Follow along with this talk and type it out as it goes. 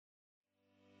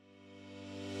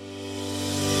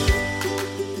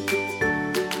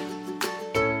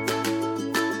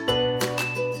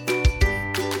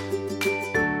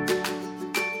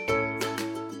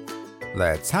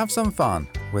Let's have some fun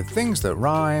with things that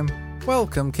rhyme.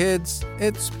 Welcome, kids.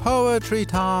 It's poetry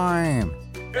time.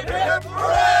 Hip hip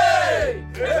hooray!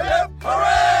 Hip hip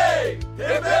hooray!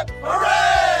 Hip hip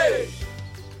hooray!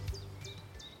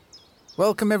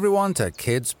 Welcome everyone to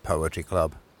Kids Poetry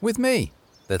Club with me,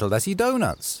 Little Lessie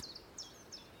Donuts.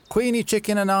 Queenie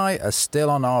Chicken and I are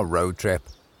still on our road trip.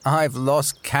 I've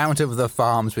lost count of the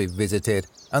farms we've visited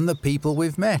and the people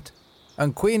we've met.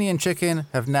 And Queenie and Chicken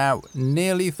have now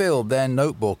nearly filled their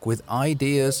notebook with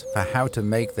ideas for how to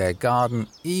make their garden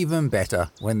even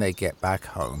better when they get back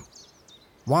home.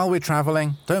 While we're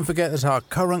travelling, don't forget that our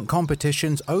current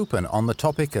competition's open on the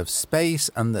topic of space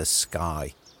and the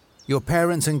sky. Your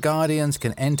parents and guardians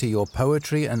can enter your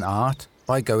poetry and art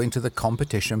by going to the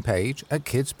competition page at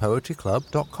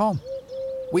kidspoetryclub.com.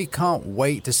 We can't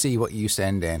wait to see what you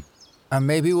send in, and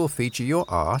maybe we'll feature your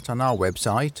art on our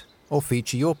website or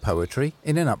feature your poetry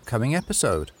in an upcoming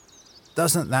episode.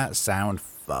 Doesn't that sound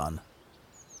fun?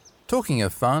 Talking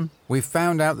of fun, we've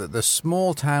found out that the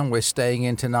small town we're staying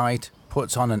in tonight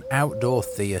puts on an outdoor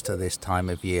theatre this time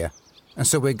of year, and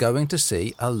so we're going to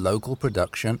see a local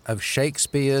production of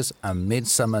Shakespeare's A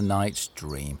Midsummer Night's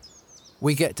Dream.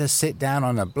 We get to sit down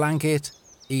on a blanket,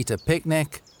 eat a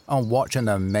picnic, and watch an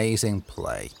amazing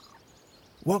play.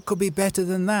 What could be better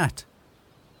than that?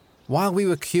 While we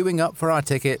were queuing up for our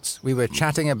tickets, we were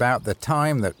chatting about the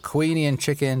time that Queenie and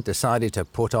Chicken decided to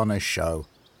put on a show,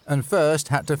 and first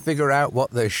had to figure out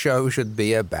what the show should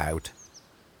be about.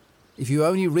 If you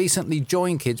only recently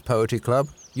joined Kids Poetry Club,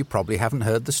 you probably haven't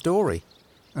heard the story.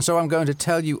 And so I'm going to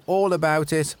tell you all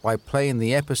about it by playing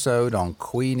the episode on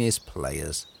Queenie's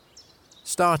Players,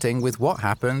 starting with what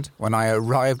happened when I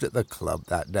arrived at the club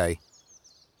that day.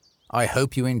 I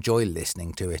hope you enjoy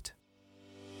listening to it.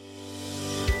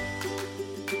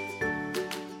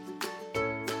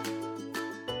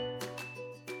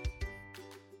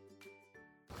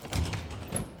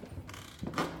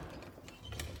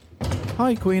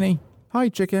 Hi, Queenie. Hi,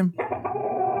 Chicken.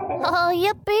 Oh,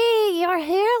 yippee! You're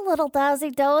here, little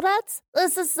Dazzy Donuts.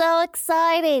 This is so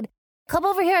exciting. Come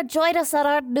over here and join us at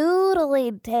our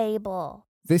noodling table.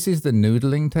 This is the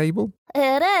noodling table?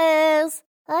 It is.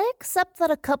 I accept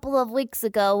that a couple of weeks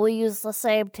ago we used the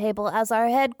same table as our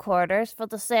headquarters for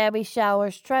the Sammy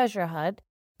Showers treasure hunt,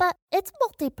 but it's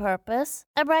multi-purpose,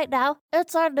 and right now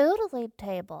it's our noodling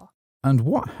table. And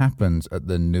what happens at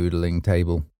the noodling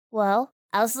table? Well,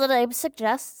 as the name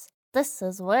suggests, this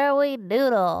is where we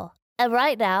noodle. And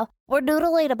right now, we're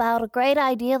noodling about a great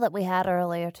idea that we had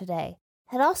earlier today.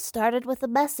 It all started with a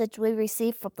message we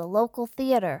received from the local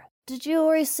theater. Did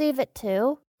you receive it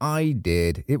too? I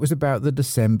did. It was about the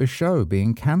December show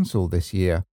being cancelled this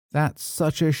year. That's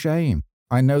such a shame.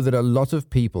 I know that a lot of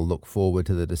people look forward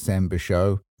to the December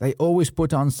show. They always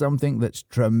put on something that's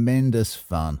tremendous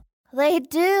fun. They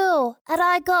do. And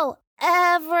I go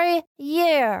every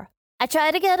year. I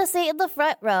try to get a seat in the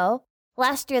front row.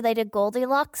 Last year they did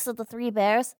Goldilocks and the Three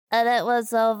Bears, and it was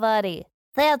so funny.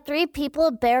 They had 3 people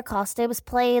in bear costumes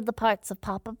playing the parts of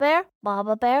Papa Bear,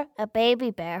 Mama Bear, and Baby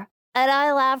Bear. And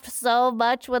I laughed so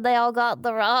much when they all got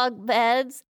the wrong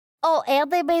beds. Oh,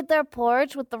 and they made their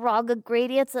porridge with the wrong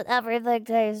ingredients and everything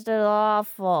tasted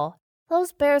awful.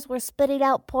 Those bears were spitting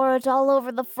out porridge all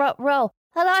over the front row,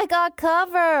 and I got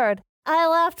covered. I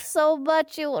laughed so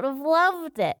much you would have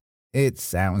loved it. It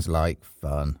sounds like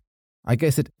fun. I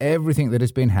guess that everything that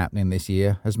has been happening this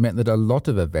year has meant that a lot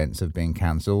of events have been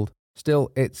cancelled. Still,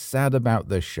 it's sad about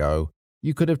the show.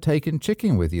 You could have taken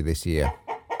Chicken with you this year.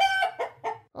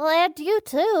 Well, and you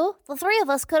too. The 3 of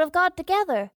us could have gone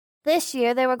together. This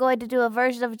year they were going to do a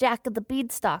version of Jack and the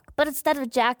Beanstalk, but instead of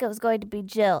Jack it was going to be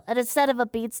Jill, and instead of a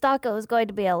beanstalk it was going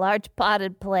to be a large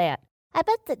potted plant. I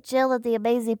bet that Jill and the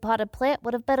amazing potted plant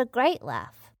would have been a great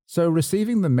laugh. So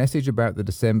receiving the message about the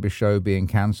December show being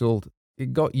cancelled,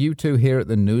 it got you 2 here at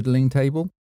the noodling table?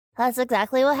 That's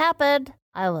exactly what happened.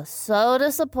 I was so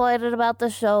disappointed about the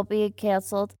show being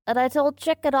cancelled, and I told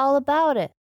Chicken all about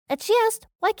it. And she asked,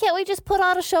 why can't we just put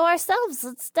on a show ourselves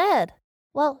instead?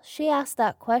 Well, she asked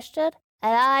that question,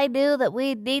 and I knew that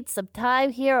we'd need some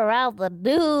time here around the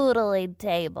noodling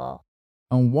table.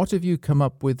 And what have you come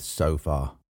up with so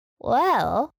far?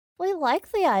 Well, we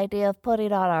like the idea of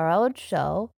putting on our own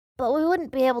show, but we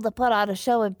wouldn't be able to put on a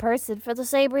show in person for the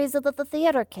same reason that the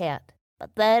theater can't.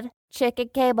 But then Chicken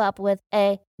came up with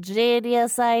a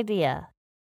genius idea.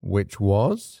 Which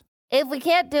was? If we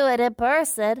can't do it in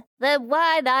person, then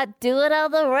why not do it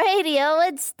on the radio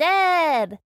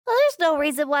instead? Well, there's no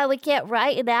reason why we can't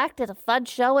write and act in a fun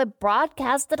show and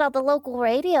broadcast it on the local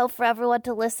radio for everyone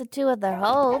to listen to in their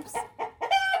homes.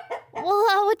 Well,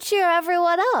 that would cheer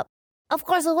everyone up. Of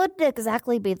course, it wouldn't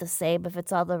exactly be the same if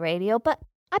it's on the radio, but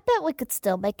I bet we could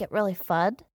still make it really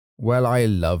fun. Well, I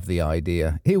love the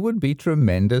idea. It would be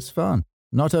tremendous fun,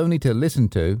 not only to listen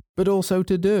to, but also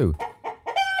to do.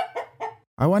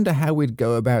 I wonder how we'd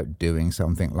go about doing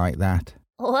something like that.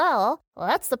 Well,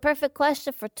 that's the perfect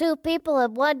question for two people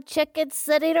and one chicken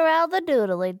sitting around the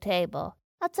noodling table.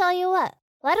 I'll tell you what,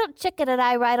 why don't Chicken and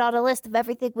I write on a list of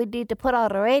everything we need to put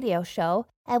on a radio show,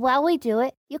 and while we do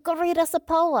it, you can read us a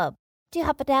poem. Do you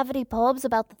happen to have any poems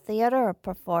about the theater or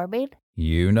performing?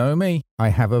 You know me. I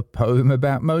have a poem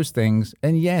about most things,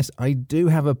 and yes, I do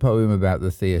have a poem about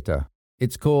the theatre.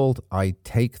 It's called I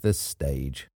Take the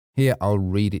Stage. Here, I'll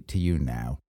read it to you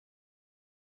now.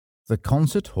 The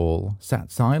concert hall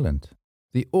sat silent.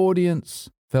 The audience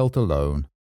felt alone.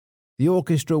 The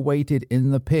orchestra waited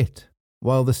in the pit,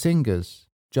 while the singers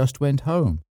just went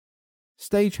home.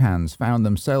 Stagehands found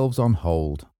themselves on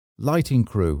hold, lighting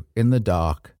crew in the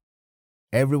dark.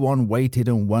 Everyone waited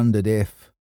and wondered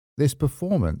if this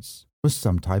performance was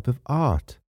some type of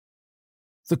art.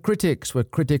 The critics were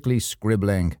critically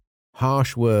scribbling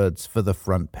harsh words for the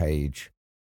front page.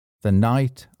 The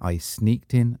night I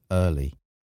sneaked in early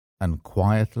and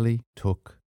quietly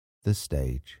took the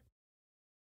stage.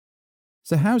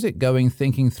 So how's it going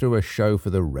thinking through a show for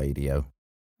the radio?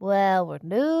 Well, we're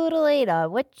noodling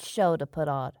on which show to put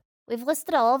on. We've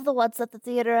listed all of the ones that the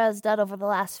theater has done over the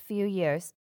last few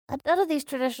years. And none of these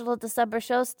traditional December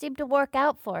shows seem to work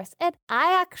out for us. And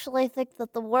I actually think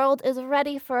that the world is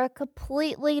ready for a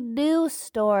completely new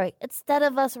story instead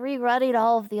of us rerunning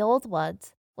all of the old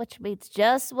ones. Which means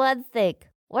just one thing.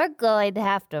 We're going to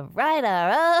have to write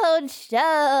our own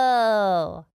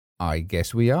show. I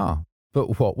guess we are.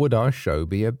 But what would our show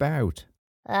be about?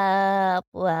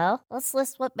 Well, let's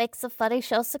list what makes a funny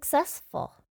show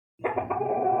successful.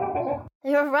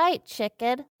 You're right,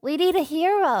 Chicken. We need a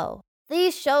hero.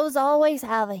 These shows always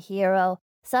have a hero,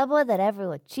 someone that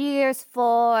everyone cheers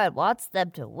for and wants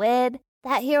them to win.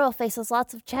 That hero faces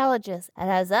lots of challenges and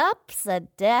has ups and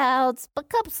downs, but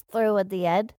comes through in the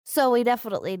end. So we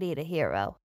definitely need a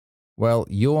hero. Well,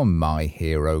 you're my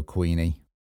hero, Queenie.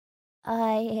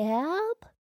 I am?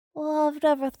 Well, I've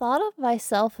never thought of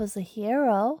myself as a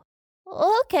hero.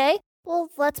 Okay, well,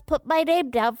 let's put my name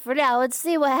down for now and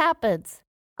see what happens.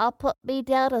 I'll put me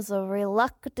down as a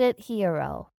reluctant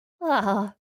hero.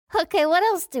 Okay, what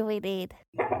else do we need?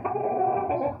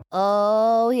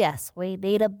 Oh, yes, we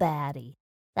need a baddie.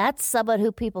 That's someone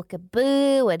who people can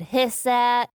boo and hiss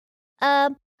at. I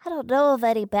don't know of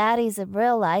any baddies in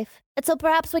real life, and so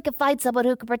perhaps we can find someone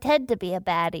who can pretend to be a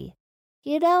baddie.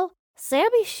 You know,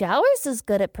 Sammy Showers is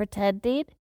good at pretending.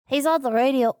 He's on the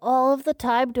radio all of the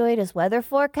time doing his weather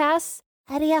forecasts,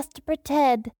 and he has to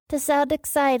pretend to sound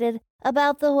excited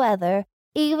about the weather,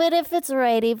 even if it's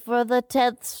raining for the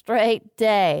 10th straight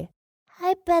day.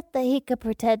 I bet that he could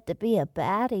pretend to be a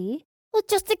baddie. Well,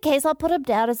 just in case, I'll put him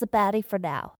down as a baddie for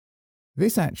now.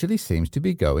 This actually seems to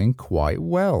be going quite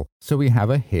well. So we have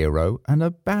a hero and a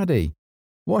baddie.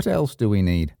 What else do we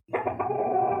need?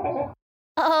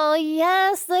 Oh,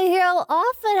 yes, the hero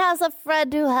often has a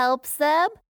friend who helps them.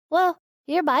 Well,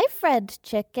 you're my friend,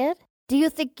 Chicken. Do you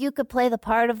think you could play the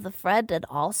part of the friend and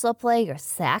also play your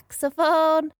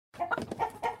saxophone?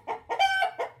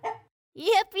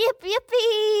 Yip, yip,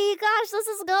 yippee! Gosh, this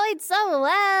is going so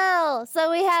well. So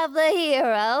we have the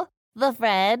hero, the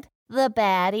friend, the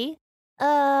baddie.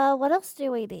 What else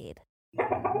do we need?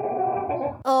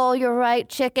 Oh, you're right,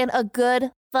 Chicken. A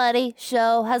good, funny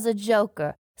show has a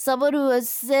joker. Someone who is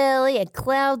silly and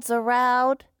clowns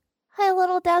around. Hi,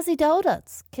 little Dazzy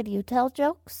Donuts. Can you tell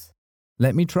jokes?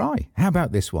 Let me try. How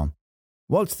about this one?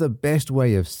 What's the best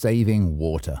way of saving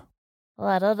water? Well,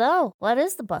 I don't know. What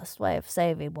is the best way of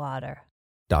saving water?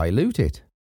 Dilute it.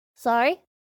 Sorry?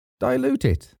 Dilute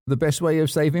it. The best way of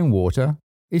saving water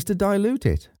is to dilute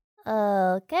it.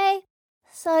 Okay.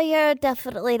 So you're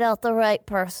definitely not the right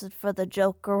person for the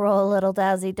Joker role, little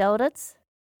Dazzy Donuts.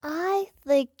 I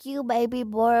think you may be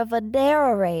more of a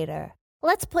narrator.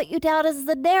 Let's put you down as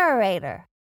the narrator.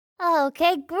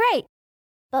 Okay, great.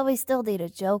 But we still need a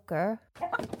Joker.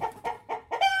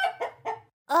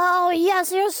 Oh,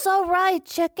 yes, you're so right,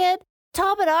 Chicken.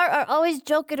 Tom and Art are always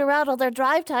joking around on their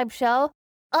drive time show.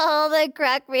 Oh, they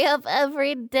crack me up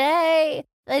every day.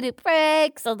 They do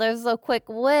pranks, and they're so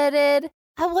quick-witted.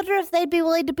 I wonder if they'd be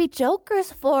willing to be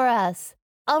jokers for us.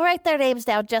 I'll write their names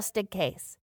down just in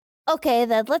case. Okay,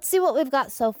 then, let's see what we've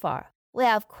got so far. We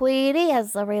have Queenie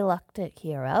as the reluctant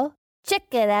hero,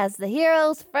 Chicken as the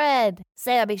hero's friend,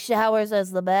 Sammy Showers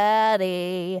as the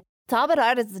baddie, Tom and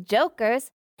Art as the jokers,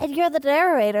 and you're the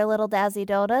narrator, little Dazzy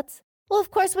Donuts. Well,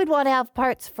 of course, we'd want to have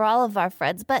parts for all of our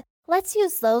friends, but let's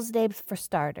use those names for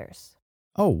starters.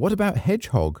 Oh, what about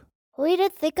Hedgehog? We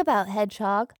did think about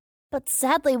Hedgehog, but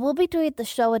sadly we'll be doing the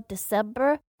show in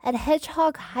December, and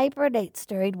Hedgehog hibernates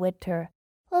during winter.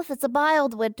 Well, if it's a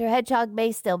mild winter, Hedgehog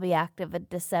may still be active in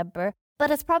December,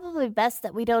 but it's probably best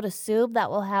that we don't assume that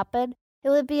will happen. It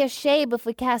would be a shame if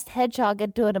we cast Hedgehog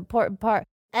into an important part,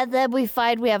 and then we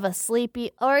find we have a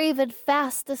sleepy or even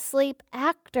fast asleep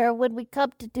actor when we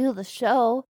come to do the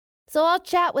show. So I'll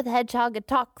chat with Hedgehog and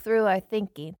talk through our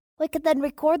thinking. We can then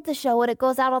record the show when it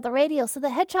goes out on the radio so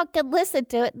the Hedgehog can listen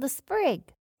to it in the spring.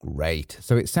 Great.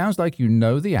 So it sounds like you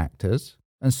know the actors,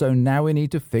 and so now we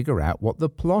need to figure out what the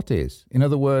plot is. In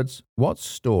other words, what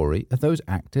story are those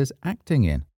actors acting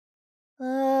in?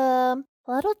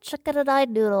 Why don't Chicken and I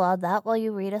noodle on that while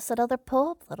you read us another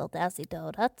poem, Little Dazzy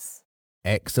Donuts?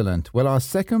 Excellent. Well, our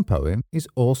second poem is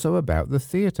also about the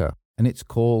theatre, and it's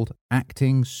called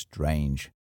Acting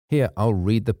Strange. Here, I'll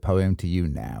read the poem to you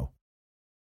now.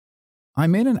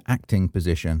 I'm in an acting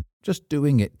position, just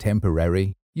doing it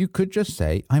temporary. You could just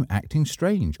say I'm acting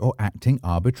strange or acting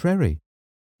arbitrary.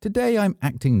 Today I'm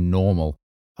acting normal,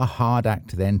 a hard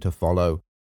act then to follow.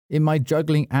 In my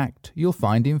juggling act, you'll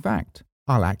find in fact,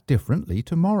 I'll act differently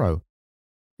tomorrow.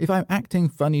 If I'm acting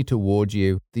funny toward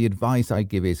you, the advice I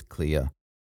give is clear.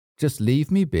 Just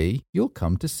leave me be, you'll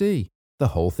come to see. The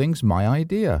whole thing's my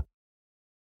idea.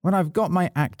 When I've got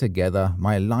my act together,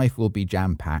 my life will be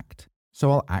jam-packed.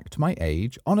 So I'll act my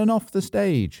age on and off the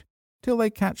stage, till they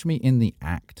catch me in the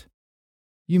act.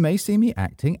 You may see me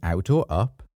acting out or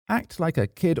up, act like a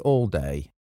kid all day.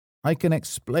 I can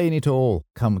explain it all,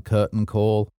 come curtain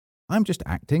call. I'm just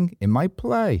acting in my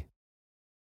play.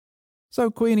 So,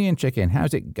 Queenie and Chicken,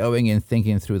 how's it going in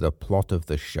thinking through the plot of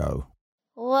the show?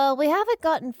 Well, we haven't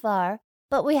gotten far,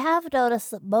 but we have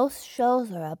noticed that most shows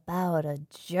are about a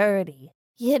journey.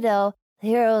 You know, the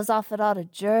hero's often on a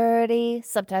journey.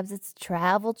 Sometimes it's a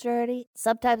travel journey.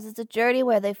 Sometimes it's a journey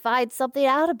where they find something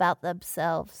out about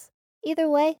themselves. Either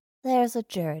way, there's a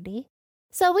journey.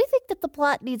 So we think that the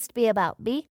plot needs to be about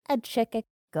me and Chicken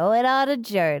going on a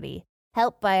journey,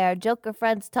 helped by our Joker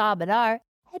friends Tom and Art,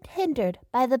 and hindered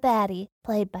by the baddie,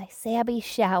 played by Sammy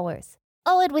Showers.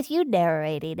 Oh, and with you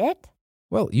narrating it.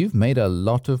 Well, you've made a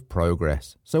lot of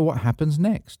progress. So what happens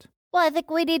next? Well, I think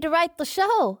we need to write the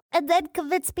show and then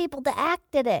convince people to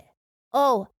act in it.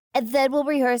 Oh, and then we'll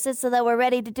rehearse it so that we're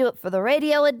ready to do it for the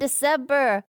radio in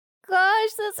December. Gosh,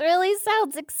 this really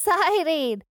sounds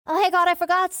exciting. Oh, hang on, I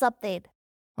forgot something.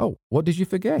 Oh, what did you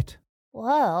forget?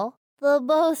 Well, the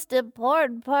most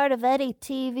important part of any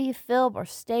TV, film, or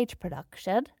stage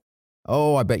production.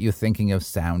 Oh, I bet you're thinking of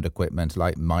sound equipment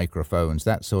like microphones,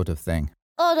 that sort of thing.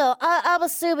 Oh, no, I'm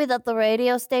assuming that the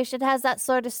radio station has that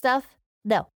sort of stuff.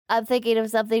 No, I'm thinking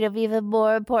of something of even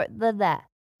more important than that.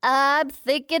 I'm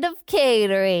thinking of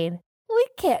catering. We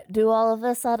can't do all of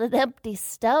this on an empty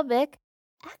stomach.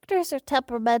 Actors are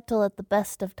temperamental at the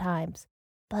best of times,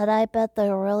 but I bet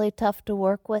they're really tough to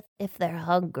work with if they're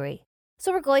hungry.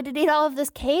 So we're going to need all of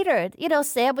this catered. You know,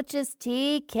 sandwiches,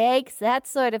 tea, cakes, that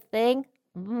sort of thing.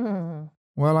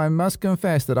 Well, I must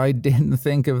confess that I didn't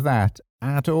think of that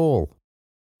at all.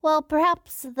 Well,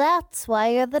 perhaps that's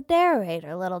why you're the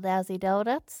narrator, Little Dazzy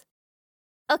Donuts.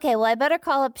 Okay, well, I better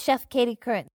call up Chef Katie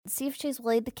Current and see if she's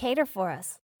willing to cater for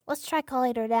us. Let's try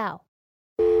calling her now.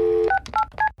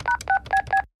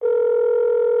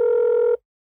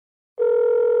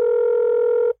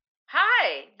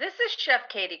 Hi, this is Chef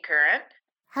Katie Current.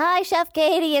 Hi, Chef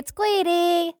Katie, it's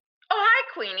Queenie. Oh, hi,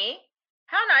 Queenie.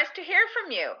 How nice to hear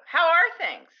from you. How are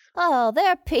things? Oh,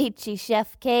 they're peachy,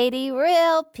 Chef Katie,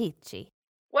 real peachy.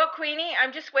 Well, Queenie,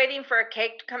 I'm just waiting for a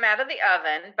cake to come out of the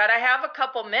oven, but I have a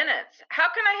couple minutes. How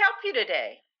can I help you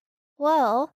today?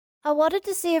 Well, I wanted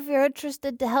to see if you're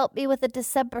interested to help me with a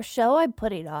December show I'm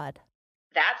putting on.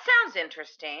 That sounds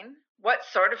interesting. What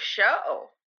sort of show?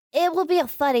 It will be a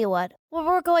funny one, where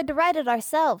we're going to write it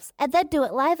ourselves and then do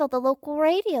it live on the local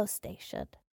radio station.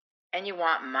 And you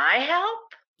want my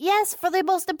help? Yes, for the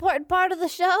most important part of the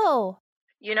show.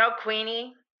 You know,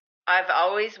 Queenie, I've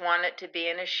always wanted to be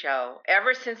in a show.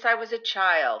 Ever since I was a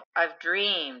child, I've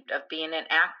dreamed of being an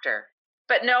actor.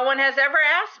 But no one has ever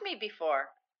asked me before.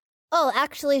 Oh,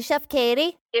 actually, Chef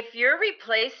Katie? If you're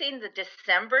replacing the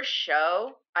December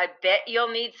show, I bet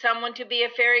you'll need someone to be a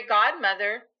fairy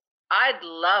godmother. I'd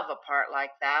love a part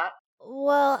like that.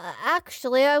 Well,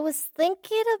 actually, I was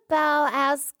thinking about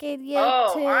asking you to...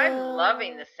 Oh, I'm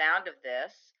loving the sound of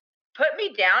this. Put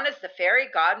me down as the fairy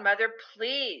godmother,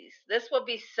 please. This will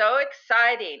be so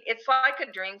exciting. It's like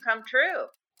a dream come true.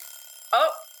 Oh,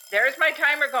 there's my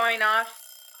timer going off.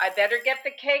 I better get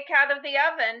the cake out of the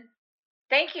oven.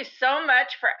 Thank you so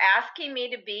much for asking me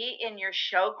to be in your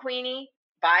show, Queenie.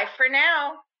 Bye for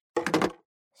now.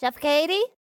 Chef Katie?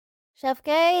 Chef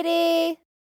Katie!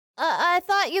 I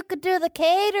thought you could do the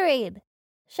catering.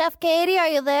 Chef Katie, are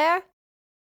you there?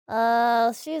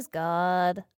 Oh, she's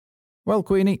gone. Well,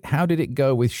 Queenie, how did it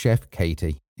go with Chef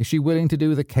Katie? Is she willing to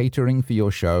do the catering for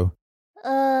your show?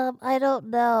 I don't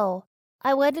know.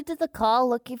 I went into the call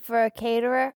looking for a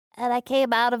caterer, and I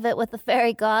came out of it with a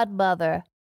fairy godmother.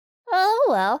 Oh,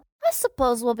 well, I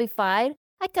suppose we'll be fine.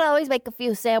 I can always make a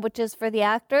few sandwiches for the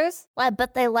actors. I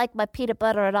bet they like my peanut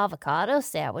butter and avocado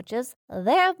sandwiches.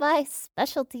 They're my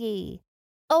specialty.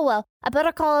 Oh, well, I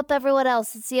better call up everyone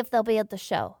else and see if they'll be at the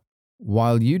show.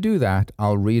 While you do that,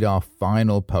 I'll read our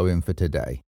final poem for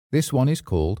today. This one is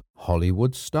called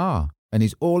Hollywood Star and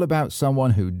is all about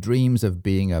someone who dreams of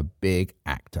being a big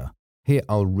actor. Here,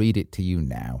 I'll read it to you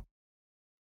now.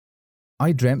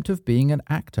 I dreamt of being an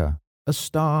actor, a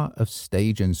star of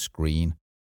stage and screen,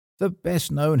 the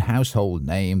best-known household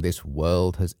name this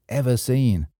world has ever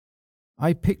seen.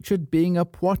 I pictured being a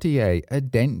Poitier, a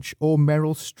Dench or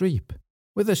Meryl Streep,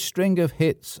 with a string of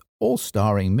hits, all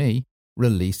starring me,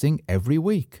 releasing every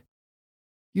week.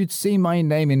 You'd see my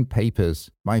name in papers,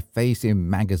 my face in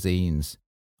magazines.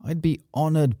 I'd be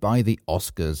honoured by the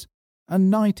Oscars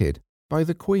and knighted by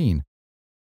the Queen.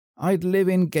 I'd live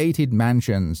in gated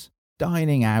mansions,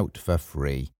 dining out for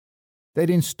free. They'd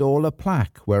install a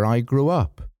plaque where I grew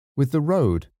up, with the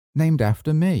road named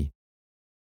after me.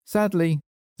 Sadly,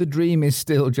 the dream is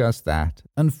still just that,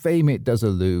 and fame it does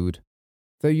elude,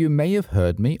 though you may have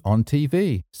heard me on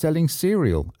TV selling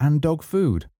cereal and dog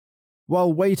food.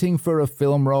 While waiting for a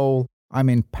film role, I'm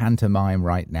in pantomime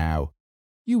right now.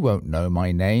 You won't know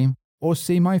my name or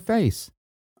see my face.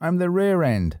 I'm the rear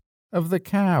end of the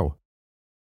cow.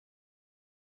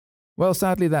 Well,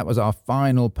 sadly, that was our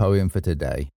final poem for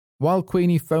today. While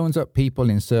Queenie phones up people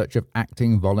in search of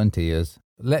acting volunteers,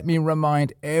 let me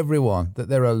remind everyone that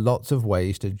there are lots of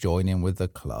ways to join in with the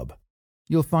club.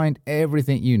 You'll find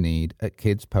everything you need at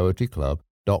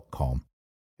kidspoetryclub.com.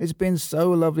 It's been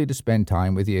so lovely to spend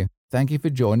time with you. Thank you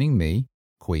for joining me,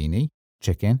 Queenie,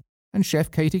 Chicken, and Chef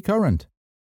Katie Currant.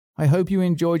 I hope you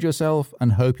enjoyed yourself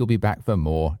and hope you'll be back for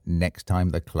more next time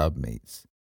the club meets.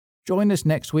 Join us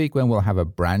next week when we'll have a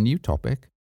brand new topic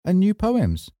and new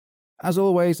poems. As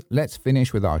always, let's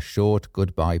finish with our short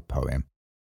goodbye poem.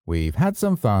 We've had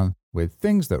some fun with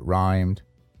things that rhymed.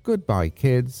 Goodbye,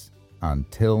 kids.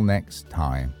 Until next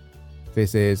time.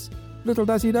 This is Little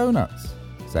Desi Donuts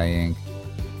saying,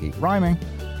 keep rhyming.